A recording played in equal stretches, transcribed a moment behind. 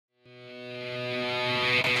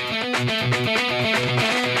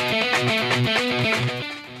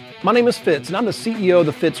My name is Fitz, and I'm the CEO of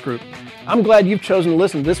the Fitz Group. I'm glad you've chosen to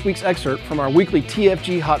listen to this week's excerpt from our weekly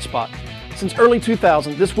TFG Hotspot. Since early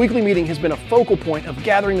 2000, this weekly meeting has been a focal point of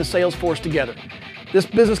gathering the sales force together. This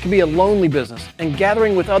business can be a lonely business, and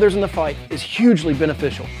gathering with others in the fight is hugely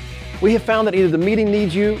beneficial. We have found that either the meeting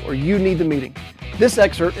needs you or you need the meeting. This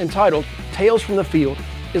excerpt, entitled Tales from the Field,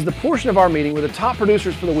 is the portion of our meeting where the top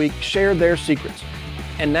producers for the week share their secrets.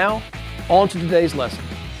 And now, on to today's lesson.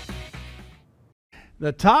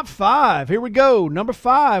 The top 5. Here we go. Number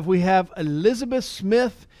 5, we have Elizabeth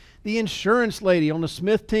Smith, the insurance lady on the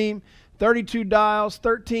Smith team. 32 dials,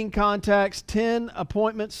 13 contacts, 10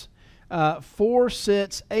 appointments, 4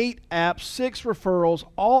 sits, 8 apps, 6 referrals.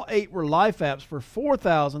 All 8 were life apps for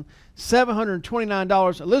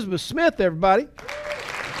 $4,729. Elizabeth Smith, everybody.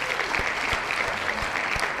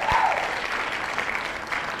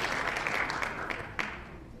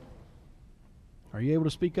 Are you able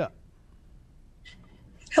to speak up?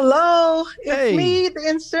 Hello, it's Hey. me, the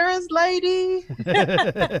insurance lady.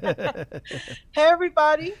 Hey,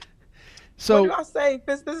 everybody. So, What do I say?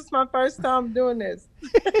 This is my first time doing this.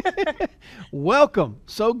 welcome.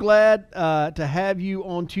 So glad to have you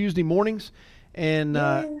on Tuesday mornings, and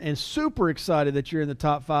super excited that you're in the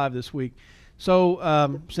top 5 this week.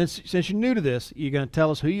 So, since you're new to this, you're going to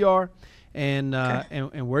tell us who you are and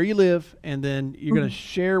where you live, and then you're going to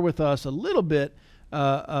share with us a little bit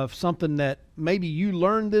of something that maybe you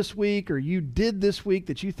learned this week or you did this week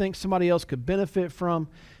that you think somebody else could benefit from.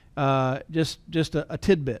 Just a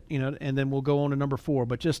tidbit, and then we'll go on to number 4.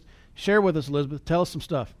 But just share with us, Elizabeth. Tell us some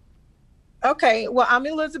stuff. Okay, well, I'm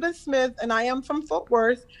Elizabeth Smith, and I am from Fort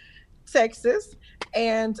Worth, Texas.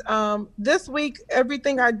 And this week,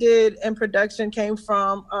 everything I did in production came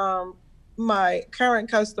from my current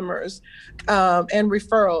customers and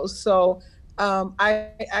referrals. So I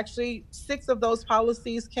actually, 6 of those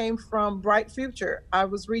policies came from Bright Future. I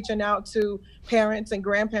was reaching out to parents and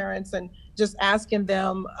grandparents and just asking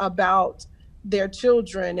them about their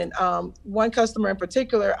children. And one customer in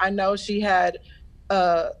particular, I know she had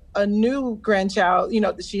a new grandchild,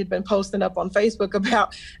 that she had been posting up on Facebook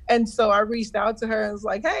about. And so I reached out to her and was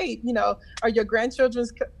like, hey, are your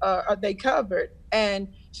grandchildren's, are they covered? And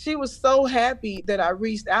she was so happy that I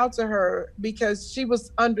reached out to her because she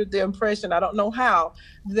was under the impression, I don't know how,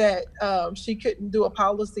 that she couldn't do a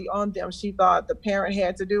policy on them. She thought the parent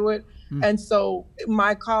had to do it. And so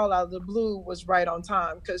my call out of the blue was right on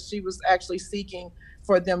time because she was actually seeking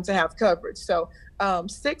for them to have coverage. So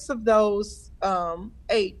 6 of those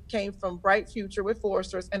 8 came from Bright Future with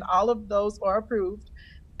Foresters, and all of those are approved.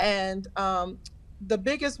 And the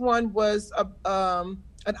biggest one was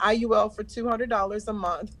an IUL for $200 a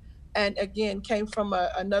month. And again, came from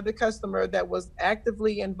another customer that was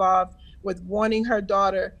actively involved with wanting her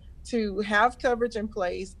daughter to have coverage in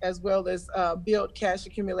place as well as build cash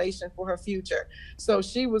accumulation for her future. So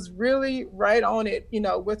she was really right on it,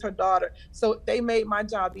 with her daughter. So they made my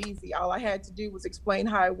job easy. All I had to do was explain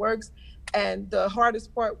how it works. And the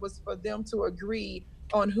hardest part was for them to agree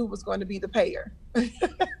on who was going to be the payer.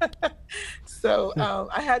 So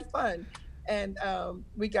I had fun. And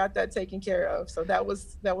we got that taken care of. So that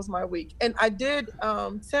was my week. And I did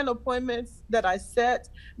 10 appointments that I set,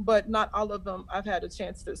 but not all of them I've had a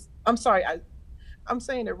chance to. I'm sorry, I'm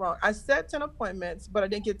saying it wrong. I set 10 appointments, but I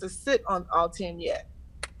didn't get to sit on all 10 yet.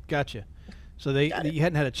 Gotcha. So you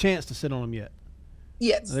hadn't had a chance to sit on them yet.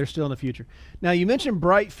 Yes. They're still in the future. Now, you mentioned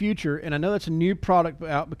Bright Future, and I know that's a new product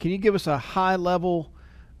out, but can you give us a high-level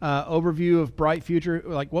overview of Bright Future?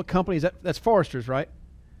 Like, what company is that? That's Foresters, right?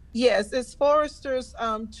 Yes, it's Foresters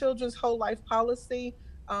Children's Whole Life Policy.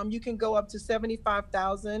 You can go up to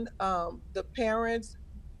 $75,000. The parents,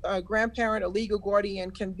 grandparent, or legal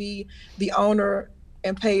guardian can be the owner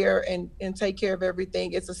and payer and take care of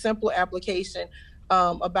everything. It's a simple application,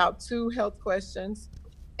 about 2 health questions,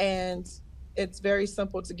 and it's very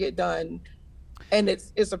simple to get done, and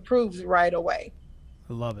it's approved right away.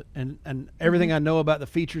 I love it. And everything I know about the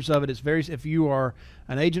features of it is if you are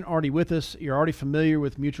an agent already with us, you're already familiar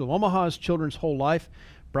with Mutual of Omaha's Children's Whole Life.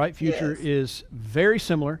 Bright Future is very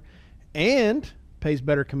similar and pays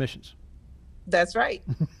better commissions. That's right.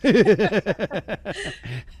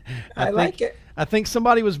 I like it. I think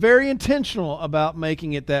somebody was very intentional about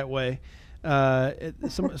making it that way.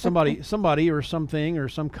 Somebody or something or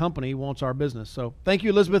some company wants our business. So thank you,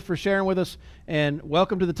 Elizabeth, for sharing with us, and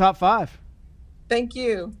welcome to the top 5. Thank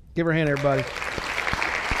you. Give her a hand, everybody.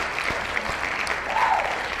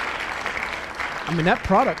 I mean, that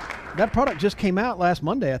product just came out last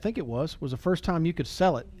Monday. I think it was the first time you could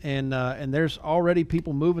sell it, and there's already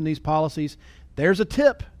people moving these policies. There's a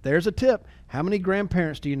tip. There's a tip. How many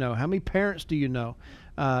grandparents do you know? How many parents do you know?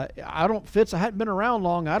 Fitz, I hadn't been around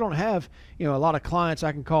long. I don't have, a lot of clients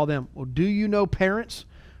I can call them. Well, do you know parents?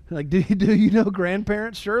 Like, do you know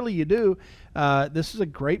grandparents? Surely you do. This is a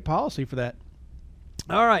great policy for that.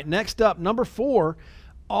 All right, next up, number 4,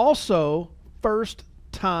 also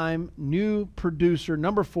first-time new producer.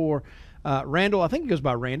 Number 4, Randall. I think he goes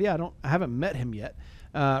by Randy. I haven't met him yet.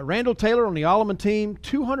 Randall Taylor on the Alleman team.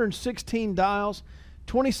 216 dials,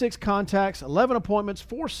 26 contacts, 11 appointments,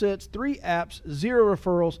 4 sits, 3 apps, 0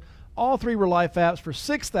 referrals. All 3 were life apps for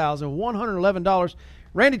 $6,111.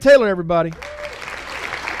 Randy Taylor, everybody.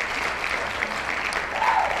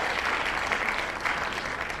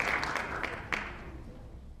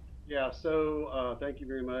 Yeah, so thank you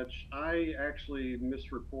very much. I actually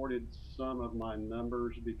misreported some of my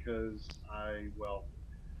numbers because I'm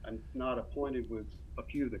not appointed with a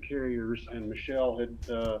few of the carriers, and Michelle had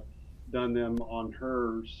done them on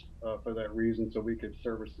hers for that reason, so we could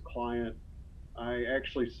service the client. I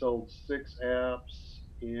actually sold 6 apps,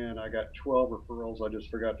 and I got 12 referrals. I just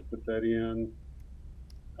forgot to put that in.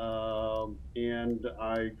 And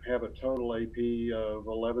I have a total AP of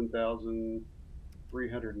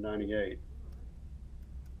 11,398.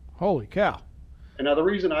 Holy cow. And now the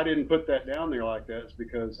reason I didn't put that down there like that is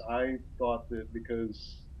because I thought that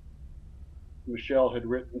because Michelle had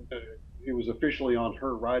written, it was officially on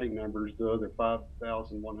her writing numbers, the other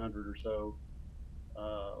 5,100 or so,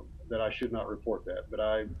 that I should not report that. But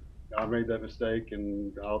I made that mistake,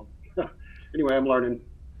 and anyway, I'm learning.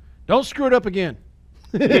 Don't screw it up again.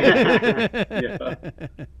 Yeah.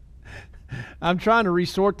 I'm trying to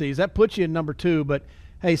resort these. That puts you in number 2, but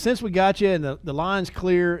hey, since we got you and the line's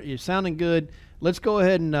clear, you're sounding good, let's go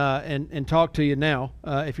ahead and talk to you now,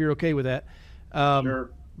 if you're okay with that.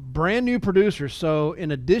 Sure. Brand new producer. So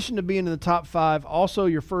in addition to being in the top 5, also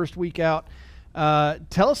your first week out,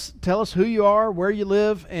 tell us who you are, where you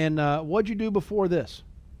live, and what'd you do before this?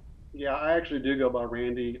 Yeah, I actually do go by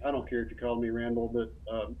Randy. I don't care if you call me Randall, but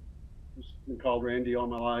just been called Randy all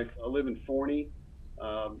my life. I live in Forney,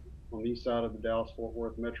 on the east side of the Dallas-Fort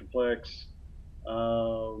Worth Metroplex.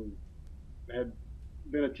 Had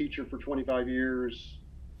been a teacher for 25 years.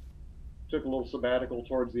 Took a little sabbatical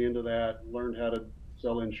towards the end of that. Learned how to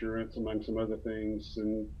sell insurance, among some other things,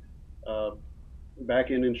 and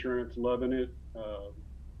back-end insurance, loving it.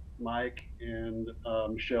 Mike and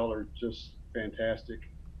Michelle are just fantastic.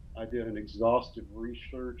 I did an exhaustive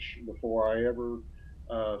research before I ever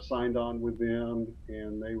signed on with them,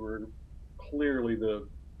 and they were clearly the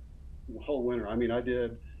whole winner. I mean, I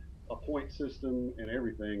did a point system and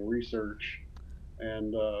everything, research,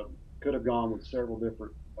 and could have gone with several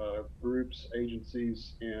different groups,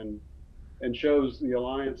 agencies, and chose the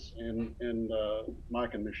Alliance and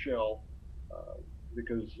Mike and Michelle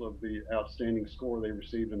because of the outstanding score they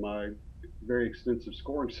received in my very extensive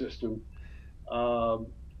scoring system. I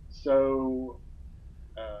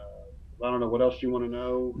don't know what else you want to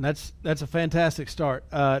know. That's a fantastic start.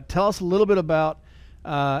 Tell us a little bit about,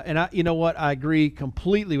 and you know what, I agree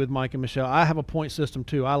completely with Mike and Michelle. I have a point system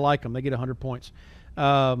too. I like them. They get 100 points.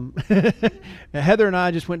 Heather and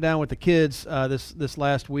I just went down with the kids this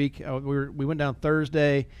last week. We went down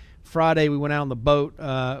Thursday. Friday we went out on the boat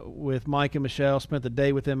with Mike and Michelle, spent the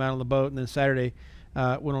day with them out on the boat, and then Saturday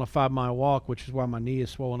went on a 5-mile walk, which is why my knee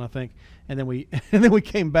is swollen, I think. And then we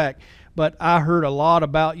came back. But I heard a lot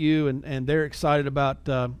about you, and they're excited about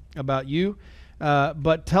you.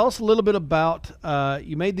 But tell us a little bit about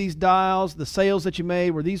you made these dials, the sales that you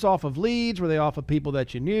made. Were these off of leads? Were they off of people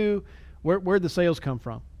that you knew? Where'd the sales come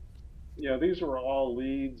from? Yeah, these were all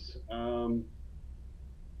leads.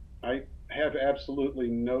 I have absolutely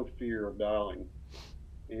no fear of dialing,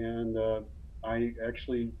 and I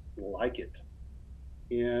actually like it.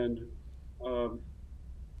 And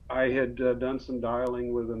I had done some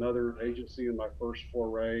dialing with another agency in my first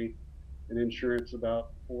foray in insurance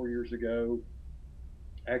about 4 years ago.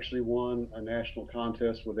 Actually won a national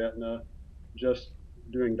contest with Aetna just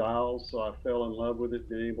doing dials, so I fell in love with it,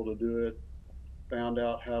 being able to do it, found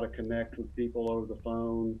out how to connect with people over the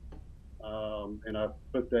phone, and I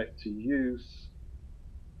put that to use.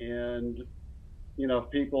 And if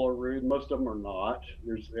people are rude, most of them are not.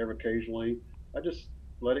 There's occasionally, I just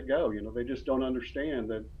let it go. They just don't understand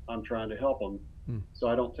that I'm trying to help them, so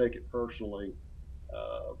I don't take it personally.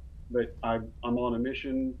 But I'm on a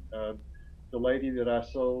mission. The lady that I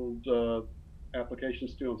sold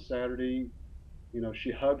applications to on Saturday,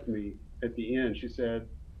 she hugged me at the end. She said,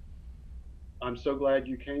 "I'm so glad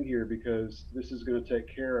you came here because this is going to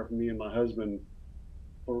take care of me and my husband,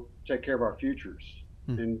 or take care of our futures."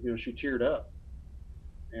 And she teared up.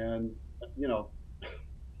 And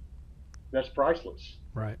that's priceless.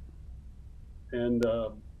 Right. And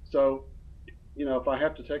so, if I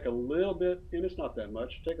have to take a little bit, and it's not that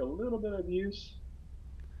much, take a little bit of use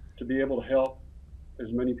to be able to help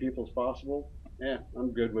as many people as possible,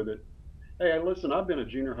 I'm good with it. Hey, listen, I've been a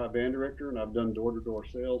junior high band director and I've done door-to-door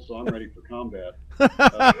sales, so I'm ready for combat.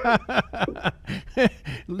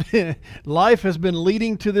 Life has been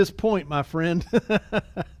leading to this point, my friend.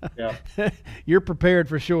 Yeah. You're prepared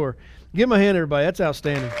for sure. Give him a hand, everybody. That's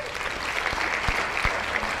outstanding.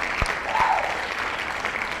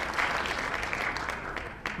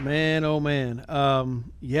 Man, oh man.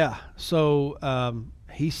 Yeah. So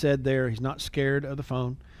he said there he's not scared of the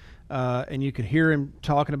phone. And you could hear him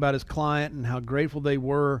talking about his client and how grateful they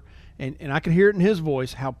were. And I could hear it in his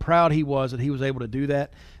voice, how proud he was that he was able to do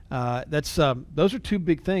that. Those are two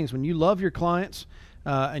big things. When you love your clients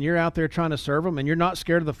and you're out there trying to serve them and you're not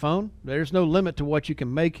scared of the phone, there's no limit to what you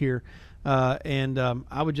can make here.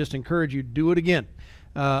 I would just encourage you, do it again.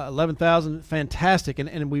 11,000, fantastic.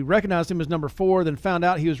 And we recognized him as number 4, then found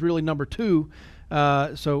out he was really number 2.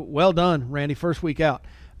 So well done, Randy, first week out.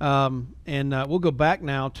 We'll go back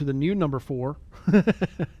now to the new number 4,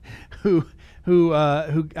 who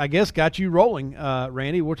I guess got you rolling,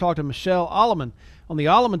 Randy. We'll talk to Michelle Alleman. On the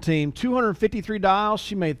Alleman team, 253 dials.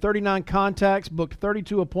 She made 39 contacts, booked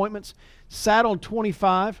 32 appointments, sat on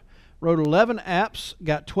 25, wrote 11 apps,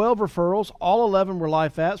 got 12 referrals. All 11 were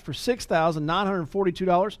life apps for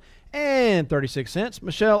 $6,942.36.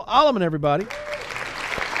 Michelle Alleman, everybody.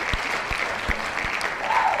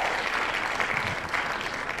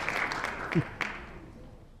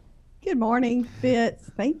 Good morning, Fitz.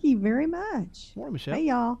 Thank you very much. Morning, Michelle. Hey,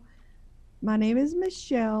 y'all. My name is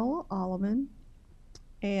Michelle Alleman,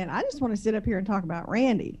 and I just want to sit up here and talk about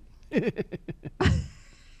Randy.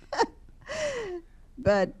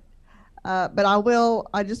 But I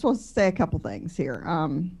just want to say a couple things here.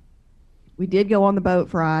 We did go on the boat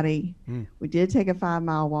Friday. We did take a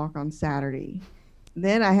 5-mile walk on Saturday.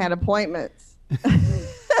 Then I had appointments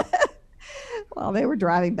while they were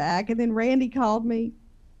driving back, and then Randy called me.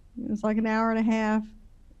 It was like an hour and a half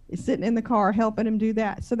sitting in the car helping him do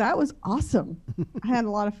that. So that was awesome. I had a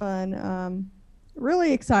lot of fun.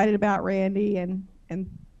 Really excited about Randy and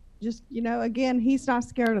just, again, he's not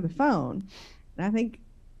scared of the phone. And I think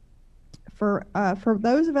for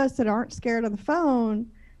those of us that aren't scared of the phone,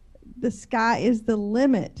 the sky is the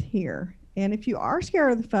limit here. And if you are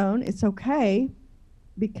scared of the phone, it's okay,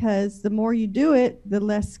 because the more you do it, the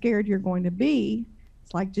less scared you're going to be.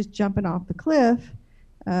 It's like just jumping off the cliff.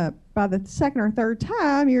 By the second or third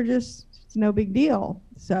time, it's no big deal.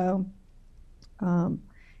 So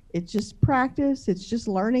it's just practice. It's just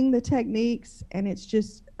learning the techniques, and it's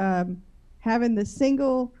just having the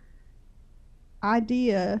single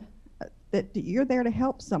idea that you're there to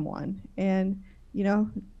help someone. And,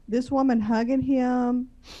 this woman hugging him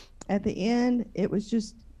at the end, it was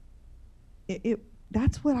just,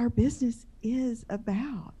 that's what our business is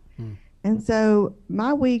about. And so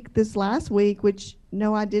my week, this last week, which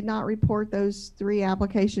no, I did not report those 3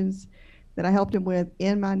 applications that I helped him with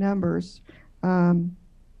in my numbers.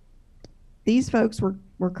 These folks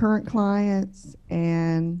were current clients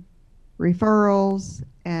and referrals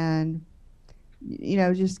and,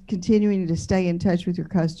 just continuing to stay in touch with your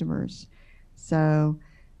customers. So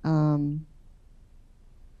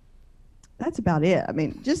that's about it. I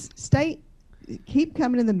mean, just keep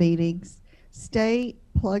coming to the meetings, stay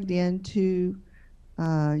plugged into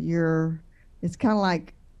it's kind of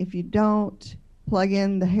like if you don't plug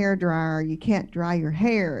in the hair dryer, you can't dry your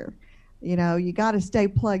hair. You got to stay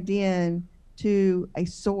plugged in to a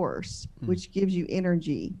source which gives you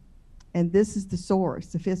energy. And this is the source,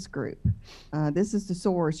 the Fitz Group. This is the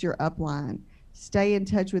source, your upline. Stay in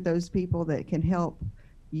touch with those people that can help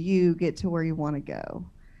you get to where you want to go.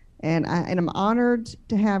 And I'm honored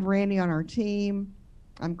to have Randy on our team.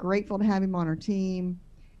 I'm grateful to have him on our team.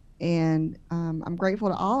 And I'm grateful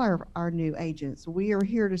to all our new agents. We are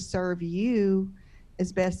here to serve you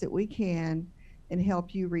as best that we can and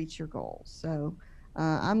help you reach your goals. So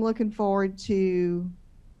I'm looking forward to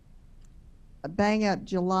a bang-up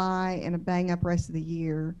July and a bang-up rest of the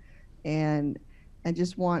year. And I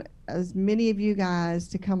just want as many of you guys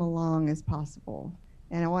to come along as possible.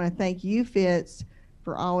 And I want to thank you, Fitz,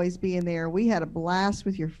 for always being there. We had a blast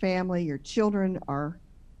with your family. Your children are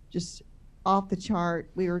just off the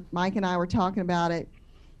chart. Mike and I were talking about it.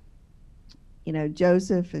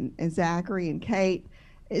 Joseph and Zachary and Kate.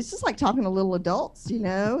 It's just like talking to little adults,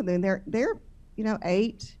 and then they're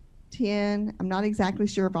 8, 10. I'm not exactly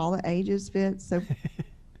sure of all the ages, Fitz. So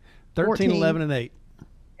 13, 14. 11, and 8.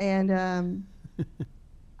 And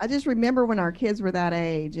I just remember when our kids were that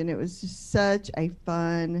age, and it was just such a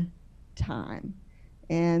fun time.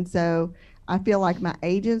 And so I feel like my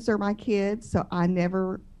agents are my kids. So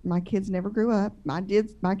my kids never grew up.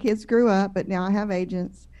 My kids grew up, but now I have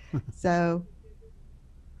agents. So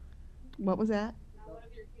what was that?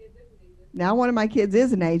 Now one of my kids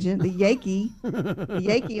is an agent. The Yankee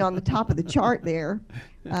on the top of the chart there,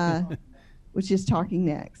 was just talking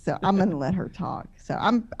next. So I'm going to let her talk. So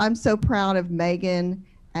I'm so proud of Megan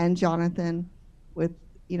and Jonathan. With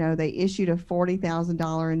they issued a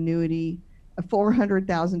 $40,000 annuity, a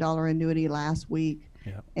 $400,000 annuity last week.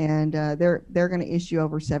 Yep. And they're going to issue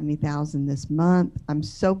over $70,000 this month. I'm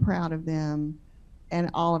so proud of them and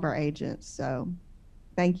all of our agents. So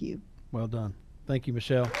thank you. Well done. Thank you,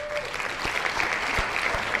 Michelle.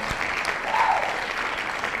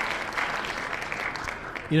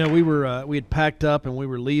 We had packed up and we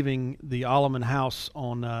were leaving the Alleman house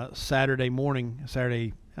on Saturday morning.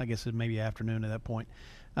 Saturday, I guess it may be afternoon at that point.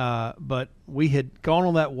 But we had gone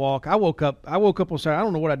on that walk. I woke up on Saturday. I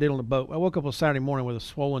don't know what I did on the boat. I woke up on Saturday morning with a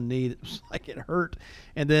swollen knee. It was like it hurt.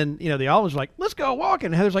 And then, the Allemans were like, let's go walking.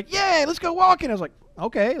 And Heather's like, yay, let's go walking. I was like,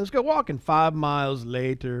 okay, let's go walking. 5 miles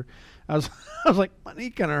later, I was like, my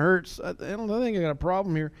knee kind of hurts. I think I got a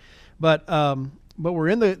problem here. But we're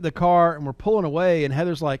in the car and we're pulling away. And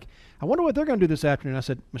Heather's like, I wonder what they're going to do this afternoon. I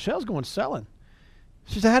said, Michelle's going selling.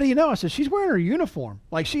 She said, how do you know? I said, she's wearing her uniform.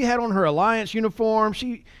 Like, she had on her Alliance uniform.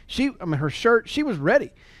 Her shirt, she was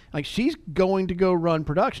ready. Like, she's going to go run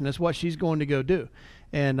production. That's what she's going to go do.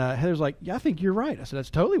 And Heather's like, yeah, I think you're right. I said, that's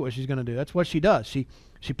totally what she's going to do. That's what she does. She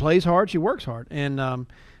plays hard. She works hard. And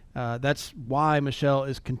that's why Michelle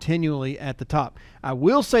is continually at the top. I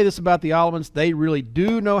will say this about the Allemans. They really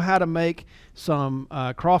do know how to make some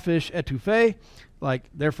crawfish etouffee. Like,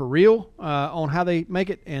 they're for real on how they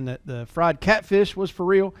make it, and the fried catfish was for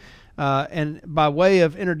real. And by way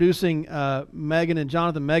of introducing Megan and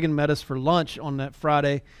Jonathan, Megan met us for lunch on that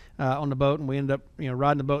Friday on the boat, and we ended up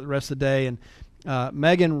riding the boat the rest of the day. And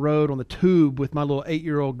Megan rode on the tube with my little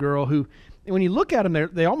 8-year-old girl who, when you look at them,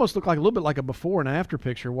 they almost look like a little bit like a before and after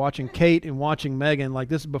picture, watching Kate and watching Megan. Like,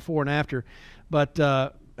 this is before and after. But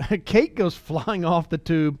Kate goes flying off the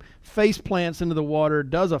tube, face plants into the water,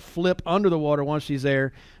 does a flip under the water once she's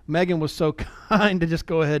there. Megan was so kind to just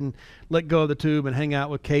go ahead and let go of the tube and hang out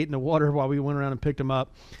with Kate in the water while we went around and picked them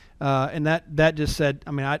up. And that just said,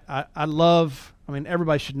 I love,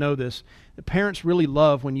 everybody should know this. The parents really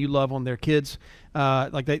love when you love on their kids.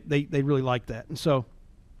 Like they really like that. And so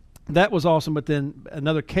that was awesome. But then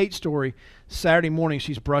another Kate story, Saturday morning,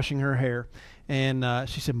 she's brushing her hair. And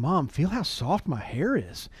she said, Mom, feel how soft my hair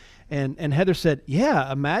is. And Heather said, yeah,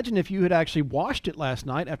 imagine if you had actually washed it last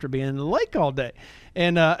night after being in the lake all day.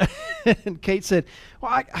 And, and Kate said,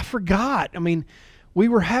 well, I forgot. We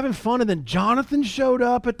were having fun, and then Jonathan showed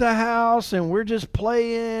up at the house, and we're just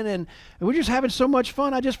playing, and we're just having so much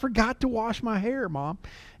fun. I just forgot to wash my hair, Mom.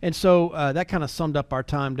 And so that kind of summed up our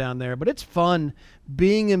time down there. But it's fun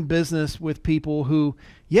being in business with people who,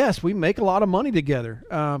 yes, we make a lot of money together,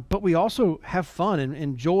 but we also have fun and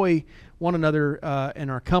enjoy one another in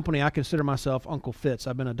our company. I consider myself Uncle Fitz.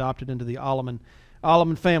 I've been adopted into the Alleman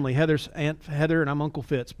family. Heather's Aunt Heather, and I'm Uncle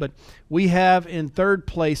Fitz. But we have in third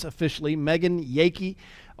place officially Megan Yakey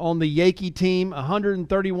on the Yakey team.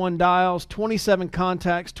 131 dials, 27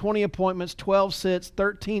 contacts, 20 appointments, 12 sits,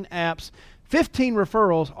 13 apps, 15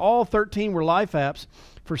 referrals. All 13 were life apps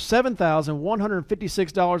for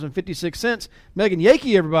 $7,156.56. Megan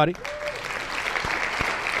Yakey, everybody.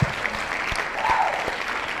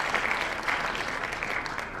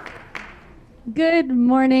 Good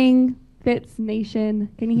morning, Fitz Nation.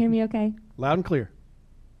 Can you hear me okay? Loud and clear.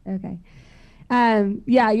 Okay.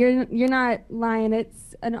 Yeah, you're not lying.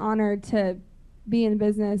 It's an honor to be in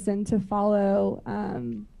business and to follow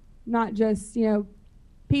not just,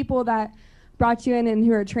 people that brought you in and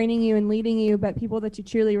who are training you and leading you, but people that you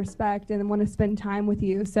truly respect and want to spend time with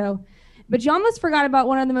you. So, but you almost forgot about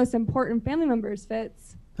one of the most important family members,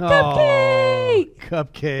 Fitz. Cupcake!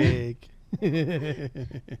 Cupcake.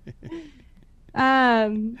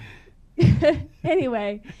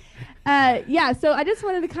 Anyway, yeah, so I just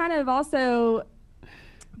wanted to kind of also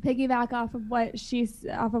piggyback off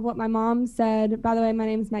of what my mom said. By the way, my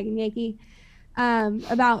name is Megan Yakey.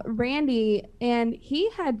 About Randy, and he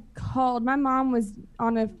had called. My mom was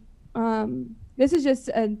on a this is just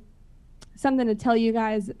something to tell you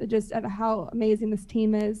guys just of how amazing this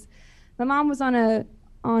team is. My mom was on a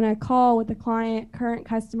call with a current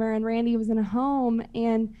customer, and Randy was in a home,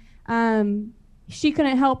 and she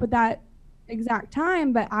couldn't help at that exact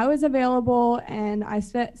time, but I was available, and I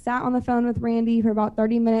sat on the phone with Randy for about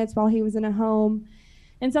 30 minutes while he was in a home.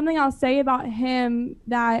 And something I'll say about him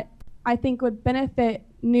that I think would benefit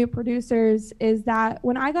new producers is that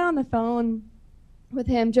when I got on the phone with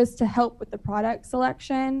him just to help with the product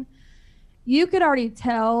selection, you could already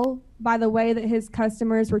tell by the way that his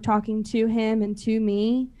customers were talking to him and to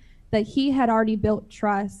me that he had already built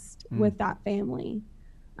trust with that family.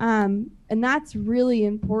 And that's really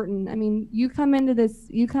important. I mean, you come into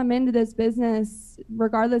this business,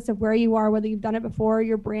 regardless of where you are, whether you've done it before,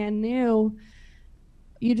 you're brand new,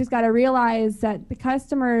 you just got to realize that the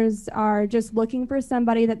customers are just looking for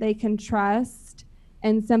somebody that they can trust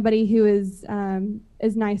and somebody who is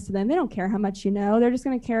nice to them. They don't care how much you know. They're just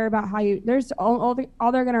going to care about how you, all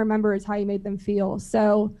they're going to remember is how you made them feel.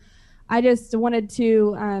 So I just wanted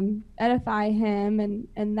to edify him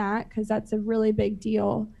and that, because that's a really big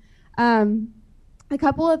deal. A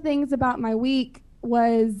couple of things about my week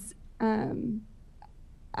was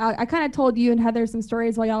I kind of told you and Heather some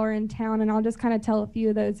stories while y'all were in town, and I'll just kind of tell a few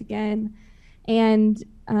of those again. And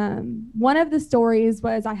one of the stories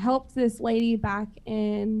was I helped this lady back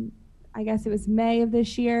in, I guess it was May of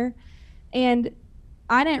this year, and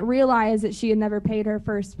I didn't realize that she had never paid her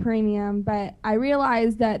first premium, but I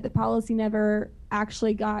realized that the policy never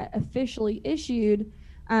actually got officially issued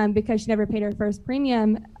because she never paid her first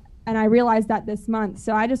premium, and I realized that this month.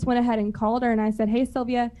 So I just went ahead and called her and I said, hey,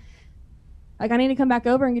 Sylvia, like, I need to come back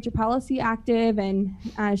over and get your policy active. And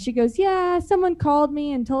she goes, yeah, someone called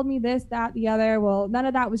me and told me this, that, the other. Well, none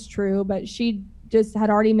of that was true, but she just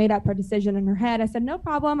had already made up her decision in her head. I said, no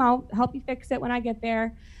problem, I'll help you fix it when I get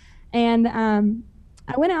there. And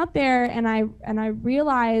I went out there and I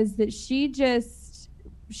realized that she just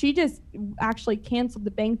actually canceled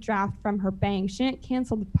the bank draft from her bank. She didn't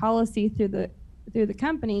cancel the policy through the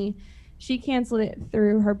company. She canceled it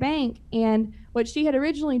through her bank. And what she had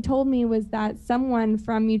originally told me was that someone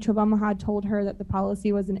from Mutual of Omaha told her that the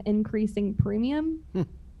policy was an increasing premium.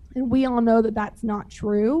 And we all know that that's not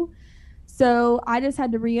true. So I just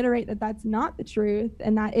had to reiterate that that's not the truth,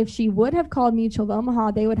 and that if she would have called Mutual of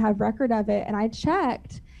Omaha, they would have record of it. And I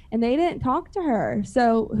checked, and they didn't talk to her.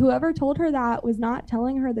 So whoever told her that was not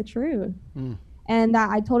telling her the truth. And that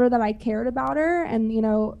I told her that I cared about her, and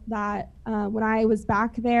that when I was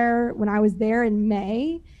there in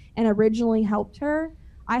May and originally helped her,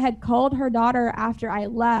 I had called her daughter after I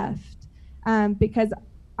left because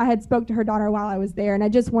I had spoke to her daughter while I was there, and I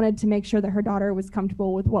just wanted to make sure that her daughter was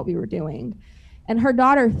comfortable with what we were doing. And her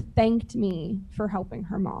daughter thanked me for helping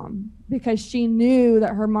her mom, because she knew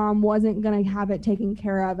that her mom wasn't going to have it taken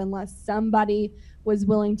care of unless somebody was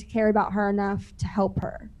willing to care about her enough to help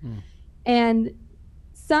her. And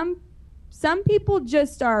some people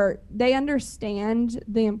just they understand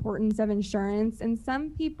the importance of insurance, and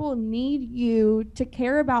some people need you to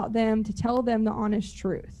care about them, to tell them the honest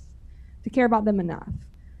truth, to care about them enough.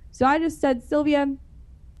 So I just said, Sylvia,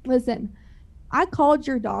 listen, I called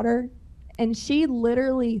your daughter and she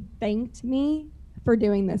literally thanked me for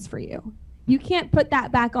doing this for you. You can't put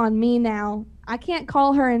that back on me now. I can't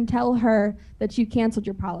call her and tell her that you canceled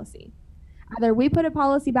your policy. Either we put a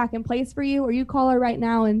policy back in place for you, or you call her right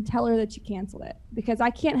now and tell her that you canceled it, because I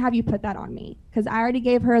can't have you put that on me, because I already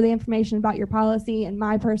gave her the information about your policy and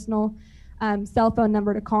my personal cell phone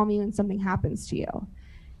number to call me when something happens to you.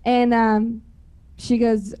 And she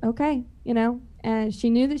goes, okay, and she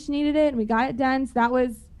knew that she needed it, and we got it done. So that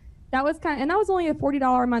was and that was only a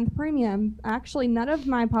 $40 a month premium. Actually, none of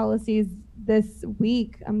my policies this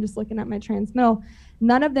week, I'm just looking at my transmittal,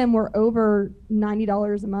 none of them were over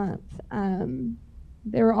 $90 a month.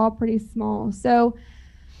 They were all pretty small. So,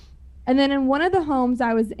 and then in one of the homes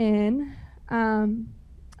I was in, I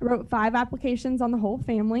wrote 5 applications on the whole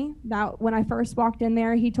family. That when I first walked in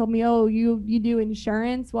there, he told me, oh, you do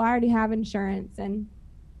insurance? Well, I already have insurance. And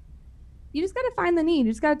you just got to find the need.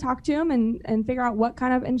 You just got to talk to them and figure out what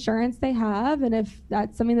kind of insurance they have, and if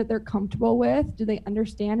that's something that they're comfortable with. Do they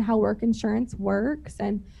understand how work insurance works?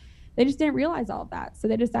 And they just didn't realize all of that. So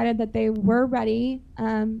they decided that they were ready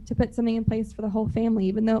to put something in place for the whole family,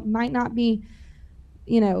 even though it might not be,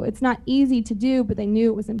 it's not easy to do, but they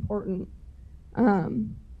knew it was important.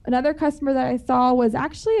 Another customer that I saw was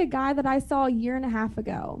actually a guy that I saw a year and a half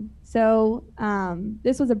ago. So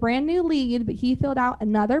this was a brand new lead, but he filled out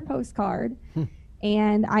another postcard,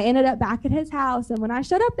 and I ended up back at his house. And when I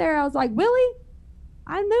showed up there, I was like, Willie,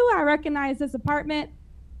 I knew I recognized this apartment.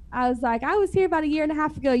 I was like, I was here about a year and a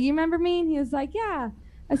half ago. You remember me? And he was like, yeah.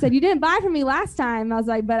 I said, you didn't buy from me last time. I was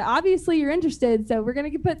like, but obviously you're interested, so we're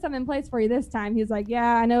going to put something in place for you this time. He was like,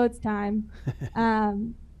 yeah, I know it's time.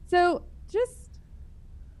 So just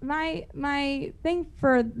my thing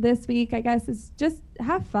for this week, I guess, is just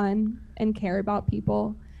have fun and care about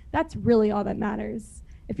people. That's really all that matters.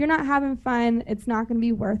 If you're not having fun, it's not going to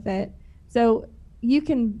be worth it. So you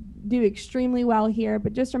can do extremely well here,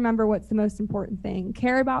 but just remember what's the most important thing.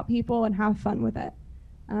 Care about people and have fun with it.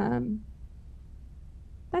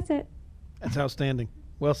 That's it. That's outstanding.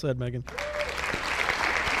 Well said, Megan.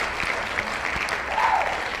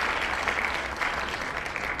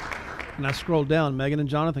 And I scrolled down. Megan and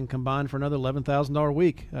Jonathan combined for another $11,000 a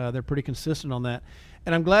week. They're pretty consistent on that.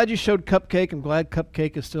 And I'm glad you showed Cupcake. I'm glad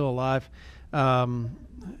Cupcake is still alive.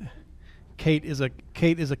 Kate is a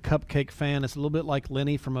Cupcake fan. It's a little bit like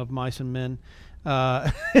Lenny from Of Mice and Men.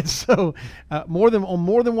 And so on more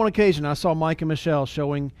than one occasion, I saw Mike and Michelle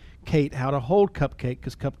showing Kate how to hold Cupcake,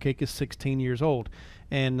 because Cupcake is 16 years old,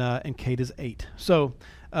 and Kate is 8. So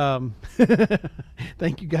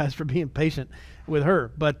thank you guys for being patient with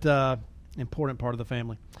her, but important part of the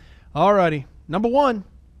family. All righty, number one.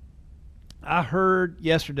 I heard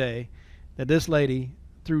yesterday that this lady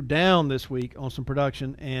threw down this week on some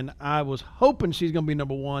production, and I was hoping she's going to be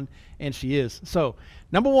number one, and she is. So,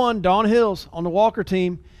 number one, Dawn Hills on the Walker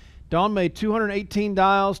team. Dawn made 218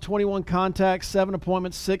 dials, 21 contacts, 7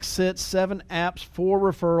 appointments, 6 sits, 7 apps, 4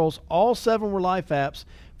 referrals. All 7 were life apps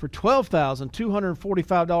for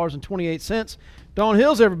 $12,245.28. Dawn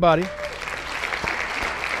Hills, everybody.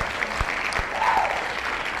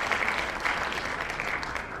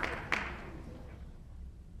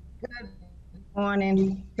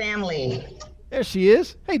 Morning, family. There she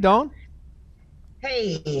is. Hey, Dawn.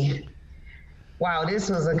 Hey. Wow, this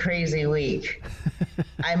was a crazy week.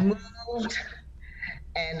 I moved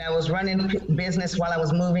and I was running business while I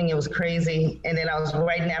was moving. It was crazy. And then I was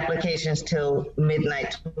writing applications till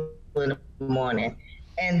midnight in the morning.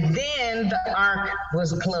 And then the ARC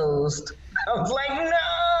was closed. I was like,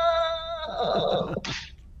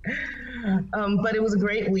 no. But it was a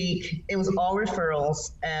great week. It was all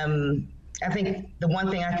referrals. I think the one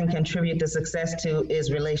thing I can contribute to success to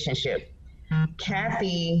is relationship.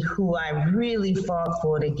 Kathy, who I really fought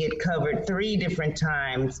for to get covered 3 different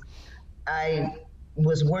times, I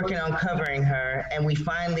was working on covering her, and we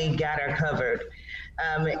finally got her covered.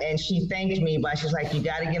 And she thanked me, but she's like, you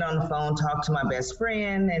got to get on the phone, talk to my best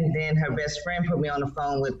friend. And then her best friend put me on the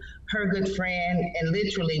phone with her good friend, and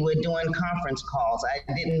literally we're doing conference calls. I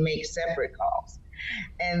didn't make separate calls.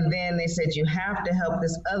 And then they said, you have to help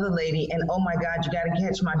this other lady. And oh my God, you got to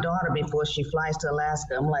catch my daughter before she flies to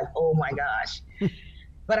Alaska. I'm like, oh my gosh.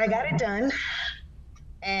 But I got it done.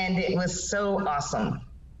 And it was so awesome.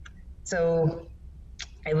 So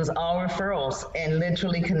it was all referrals and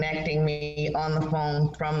literally connecting me on the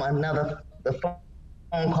phone from the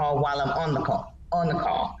phone call while I'm on the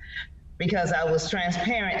call. Because I was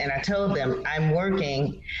transparent and I told them I'm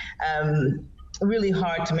working really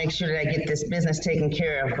hard to make sure that I get this business taken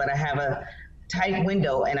care of, but I have a tight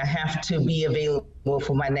window and I have to be available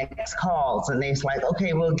for my next calls. And they're like,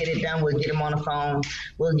 okay, we'll get it done. We'll get them on the phone.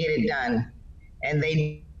 We'll get it done. And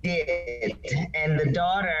they did. And the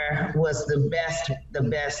daughter was the best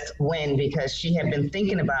win, because she had been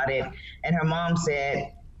thinking about it. And her mom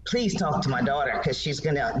said, please talk to my daughter, because she's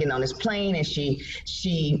going to get on this plane, and she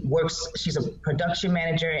works, she's a production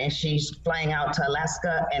manager, and she's flying out to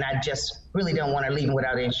Alaska, and I just really don't want her leaving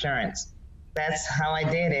without insurance. That's how I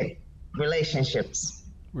did it. Relationships.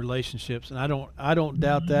 And I don't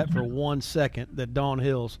doubt that for 1 second that Dawn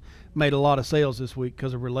Hills made a lot of sales this week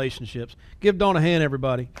because of relationships. Give Dawn a hand,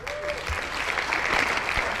 everybody.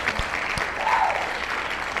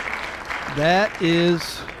 That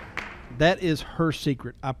is her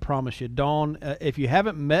secret, I promise you. Dawn, if you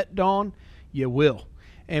haven't met Dawn, you will.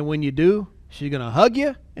 And when you do, she's going to hug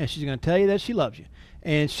you, and she's going to tell you that she loves you.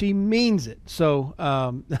 And she means it. So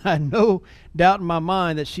I no doubt in my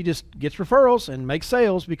mind that she just gets referrals and makes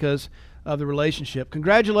sales because of the relationship.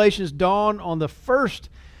 Congratulations, Dawn, on the first,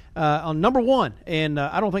 on number one. And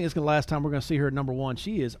I don't think it's the last time we're going to see her at number one.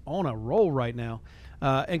 She is on a roll right now.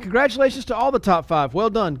 And congratulations to all the top 5. Well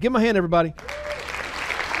done. Give them a hand, everybody.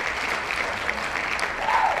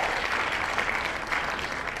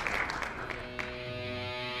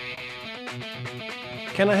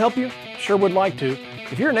 Can I help you? Sure would like to.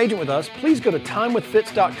 If you're an agent with us, please go to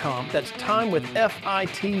timewithfitz.com. That's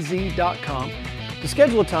timewithfitz.com to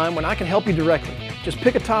schedule a time when I can help you directly. Just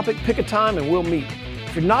pick a topic, pick a time, and we'll meet.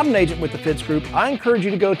 If you're not an agent with the Fitz Group, I encourage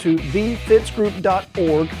you to go to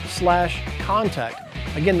thefitzgroup.org/contact.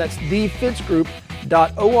 Again, that's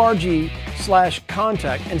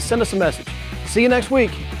thefitzgroup.org/contact, and send us a message. See you next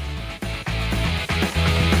week.